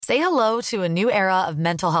Say hello to a new era of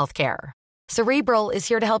mental health care. Cerebral is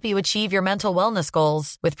here to help you achieve your mental wellness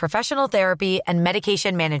goals with professional therapy and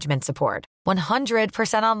medication management support.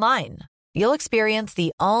 100% online. You'll experience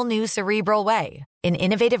the all-new Cerebral Way, an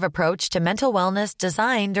innovative approach to mental wellness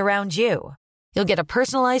designed around you. You'll get a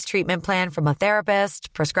personalized treatment plan from a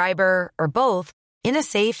therapist, prescriber, or both in a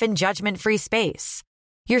safe and judgment-free space.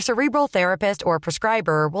 Your Cerebral therapist or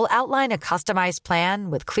prescriber will outline a customized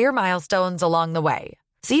plan with clear milestones along the way,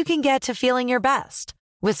 so you can get to feeling your best.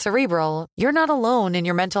 With Cerebral, you're not alone in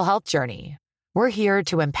your mental health journey. We're here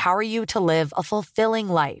to empower you to live a fulfilling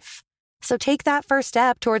life. So take that first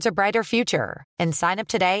step towards a brighter future and sign up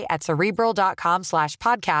today at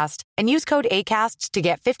Cerebral.com/podcast and use code ACAST to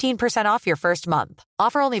get 15% off your first month.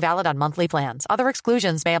 Offer only valid on monthly plans. Other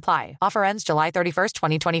exclusions may apply. Offer ends July 31st,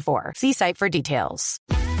 2024. See site for details.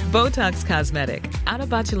 Botox Cosmetic, out of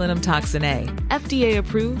botulinum toxin A, FDA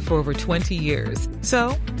approved for over 20 years.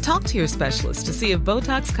 So, talk to your specialist to see if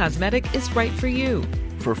Botox Cosmetic is right for you.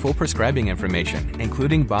 For full prescribing information,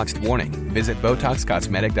 including boxed warning, visit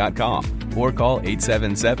BotoxCosmetic.com or call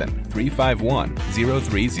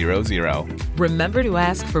 877-351-0300. Remember to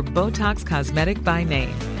ask for Botox Cosmetic by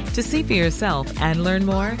name. To see for yourself and learn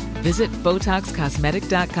more, visit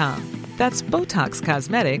BotoxCosmetic.com. That's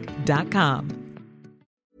BotoxCosmetic.com.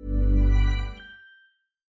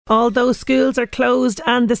 Although schools are closed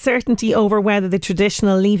and the certainty over whether the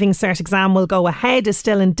traditional Leaving Cert exam will go ahead is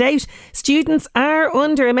still in doubt, students are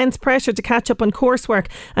under immense pressure to catch up on coursework,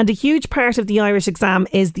 and a huge part of the Irish exam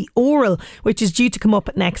is the oral, which is due to come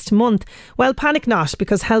up next month. Well, panic not,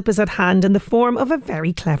 because help is at hand in the form of a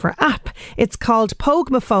very clever app. It's called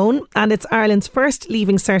Pogmaphone, and it's Ireland's first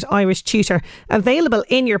Leaving Cert Irish tutor, available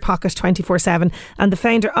in your pocket 24/7. And the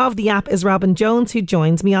founder of the app is Robin Jones, who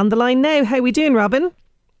joins me on the line now. How are we doing, Robin?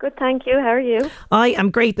 Good, thank you. How are you? I am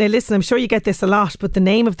great. Now listen, I'm sure you get this a lot, but the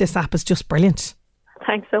name of this app is just brilliant.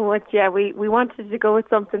 Thanks so much. Yeah, we wanted to go with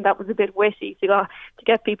something that was a bit witty to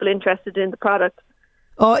get people interested in the product.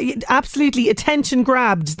 Oh, absolutely. Attention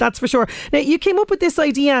grabbed, that's for sure. Now, you came up with this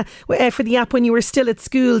idea for the app when you were still at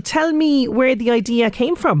school. Tell me where the idea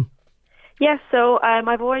came from. Yes, so I've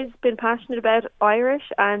always been passionate about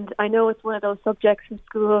Irish, and I know it's one of those subjects in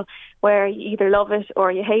school where you either love it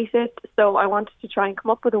or you hate it. So I wanted to try and come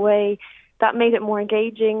up with a way that made it more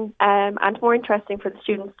engaging and more interesting for the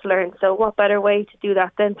students to learn. So what better way to do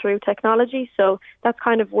that than through technology? So that's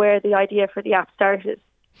kind of where the idea for the app started.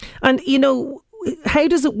 And, you know, how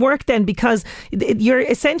does it work then? Because you're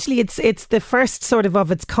essentially, it's the first sort of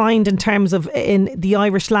its kind in terms of in the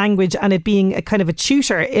Irish language, and it being a kind of a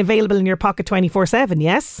tutor available in your pocket 24/7,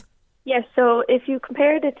 yes? Yes, so if you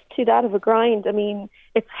compared it to that of a grind, I mean,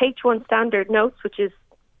 it's H1 standard notes, which is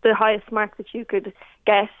the highest mark that you could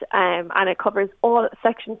get, and it covers all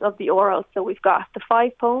sections of the oral. So we've got the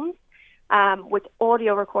 5 poems with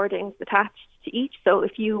audio recordings attached to each. So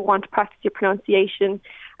if you want to practice your pronunciation,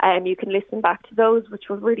 you can listen back to those, which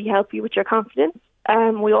will really help you with your confidence.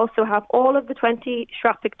 We also have all of the 20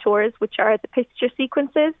 Shrap Pictures, which are the picture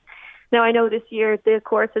sequences. Now, I know this year the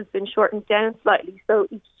course has been shortened down slightly, so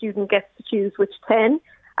each student gets to choose which 10,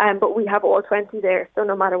 but we have all 20 there. So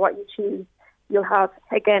no matter what you choose, you'll have,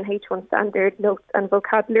 again, H1 standard notes and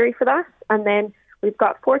vocabulary for that. And then we've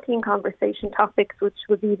got 14 conversation topics, which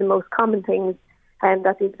would be the most common things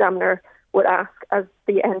that the examiner would ask as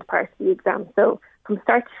the end part of the exam. So from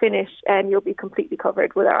start to finish, you'll be completely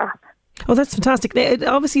covered with our app. Oh, that's fantastic. Now, it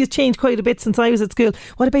obviously has changed quite a bit since I was at school.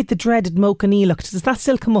 What about the dreaded Mochaneloch? Does that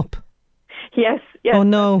still come up? Yes. Oh,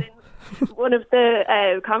 no. One of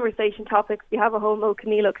the conversation topics, we have a whole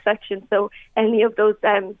Mochaneloch section. So any of those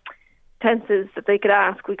tenses that they could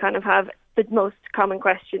ask, we kind of have the most common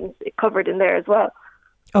questions covered in there as well.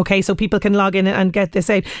 Okay, so people can log in and get this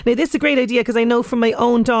out. Now, this is a great idea because I know from my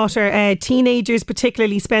own daughter, teenagers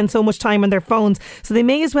particularly spend so much time on their phones, so they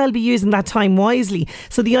may as well be using that time wisely.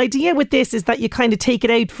 So the idea with this is that you kind of take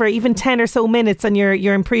it out for even 10 or so minutes and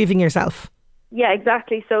you're improving yourself. Yeah,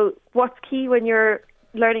 exactly. So what's key when you're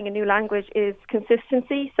learning a new language is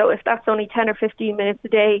consistency. So if that's only 10 or 15 minutes a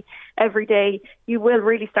day, every day, you will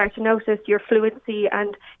really start to notice your fluency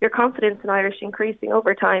and your confidence in Irish increasing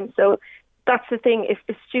over time. So that's the thing. If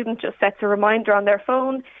the student just sets a reminder on their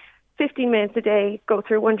phone, 15 minutes a day, go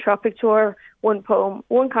through one Shrap Picture, one poem,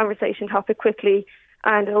 one conversation topic quickly,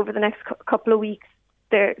 and over the next couple of weeks,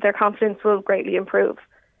 their confidence will greatly improve.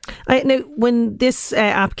 Now, when this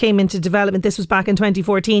app came into development, this was back in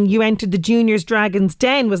 2014, you entered the Juniors Dragons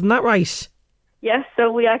Den, wasn't that right? Yes,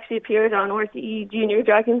 so we actually appeared on RTE Junior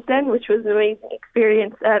Dragons Den, which was an amazing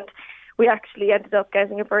experience, and we actually ended up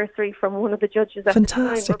getting a bursary from one of the judges at the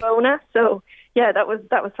time, Ramona. So yeah, that was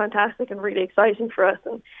fantastic and really exciting for us,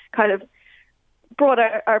 and kind of brought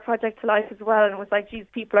our project to life as well. And it was like, geez,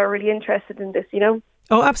 people are really interested in this, you know.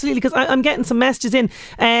 Oh, absolutely, because I'm getting some messages in.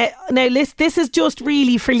 Now, this is just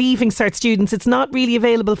really for Leaving Cert students. It's not really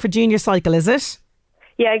available for junior cycle, is it?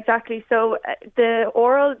 Yeah, exactly. So the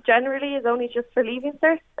oral generally is only just for Leaving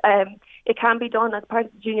Cert. It can be done as part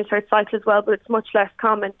of the junior cert cycle as well, but it's much less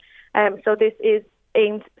common. So this is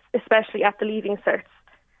aimed especially at the Leaving Certs.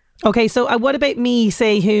 Okay, so what about me,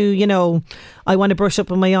 say, who, you know, I want to brush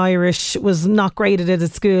up on my Irish, was not great at it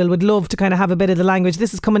at school, would love to kind of have a bit of the language.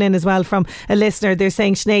 This is coming in as well from a listener. They're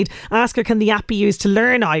saying, Sinead, ask her, can the app be used to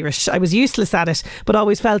learn Irish? I was useless at it, but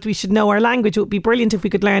always felt we should know our language. It would be brilliant if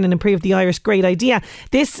we could learn and improve the Irish. Great idea.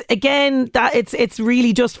 This, again, that it's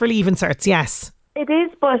really just for Leaving Certs, yes? It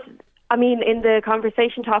is, but I mean, in the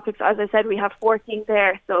conversation topics, as I said, we have 14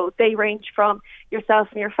 there. So they range from yourself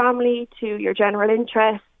and your family to your general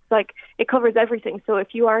interests. Like, it covers everything. So if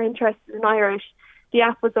you are interested in Irish, the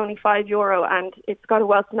app was only €5 and it's got a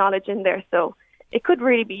wealth of knowledge in there. So it could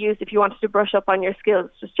really be used if you wanted to brush up on your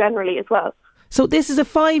skills just generally as well. So this is a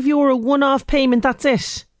 €5 one-off payment, that's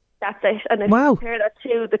it? That's it. And if you compare that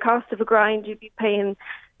to the cost of a grind, you'd be paying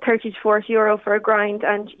 €30 to €40 for a grind,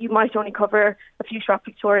 and you might only cover a few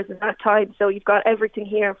shopping tours in that time. So you've got everything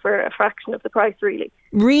here for a fraction of the price, really.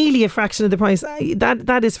 Really, a fraction of the price.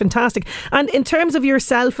 That is fantastic. And in terms of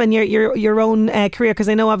yourself and your own career, because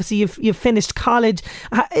I know obviously you've finished college,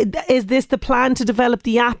 is this the plan to develop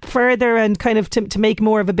the app further and kind of to make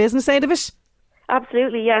more of a business out of it?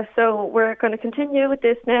 Absolutely, yes. So we're going to continue with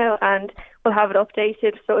this now, and we'll have it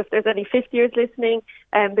updated. So if there's any fifth years listening,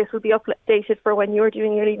 this will be updated for when you're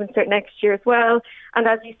doing your Leaving Cert next year as well. And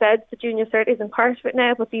as you said, the Junior Cert isn't part of it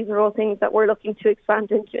now, but these are all things that we're looking to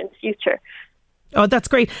expand into in the future. Oh, that's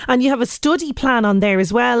great. And you have a study plan on there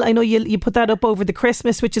as well. I know you put that up over the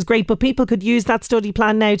Christmas, which is great, but people could use that study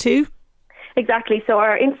plan now too. Exactly. So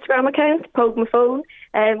our Instagram account, Pogue My Phone,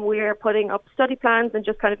 we're putting up study plans and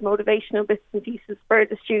just kind of motivational bits and pieces for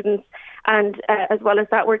the students. And as well as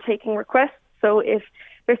that, we're taking requests. So if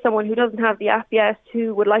there's someone who doesn't have the app yet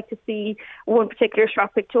who would like to see one particular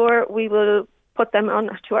shop tour, we will put them on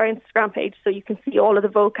to our Instagram page so you can see all of the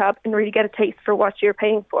vocab and really get a taste for what you're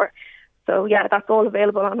paying for. So yeah, that's all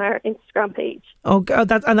available on our Instagram page. Oh,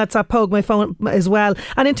 that's at Pogue My Phone as well.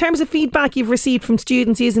 And in terms of feedback you've received from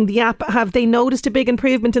students using the app, have they noticed a big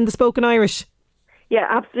improvement in the spoken Irish? Yeah,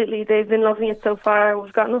 absolutely. They've been loving it so far.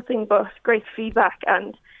 We've got nothing but great feedback.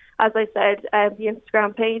 And as I said, the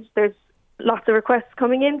Instagram page, there's lots of requests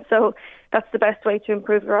coming in. So that's the best way to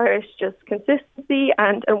improve your Irish, just consistency,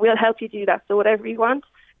 and we'll help you do that. So whatever you want,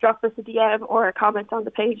 drop us a DM or a comment on the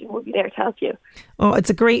page and we'll be there to help you. Oh, it's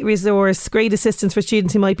a great resource, great assistance for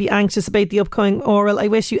students who might be anxious about the upcoming oral. I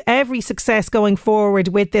wish you every success going forward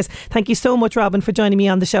with this. Thank you so much, Robin, for joining me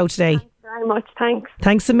on the show today. Thanks very much, thanks.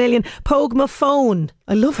 Thanks a million. Pogue My Phone.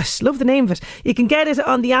 I love it, love the name of it. You can get it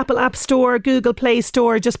on the Apple App Store, Google Play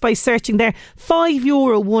Store, just by searching there.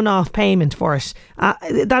 €5 one-off payment for it.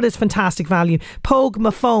 That is fantastic value. Pogue My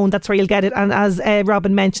Phone, that's where you'll get it. And as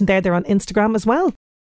Robin mentioned there, they're on Instagram as well.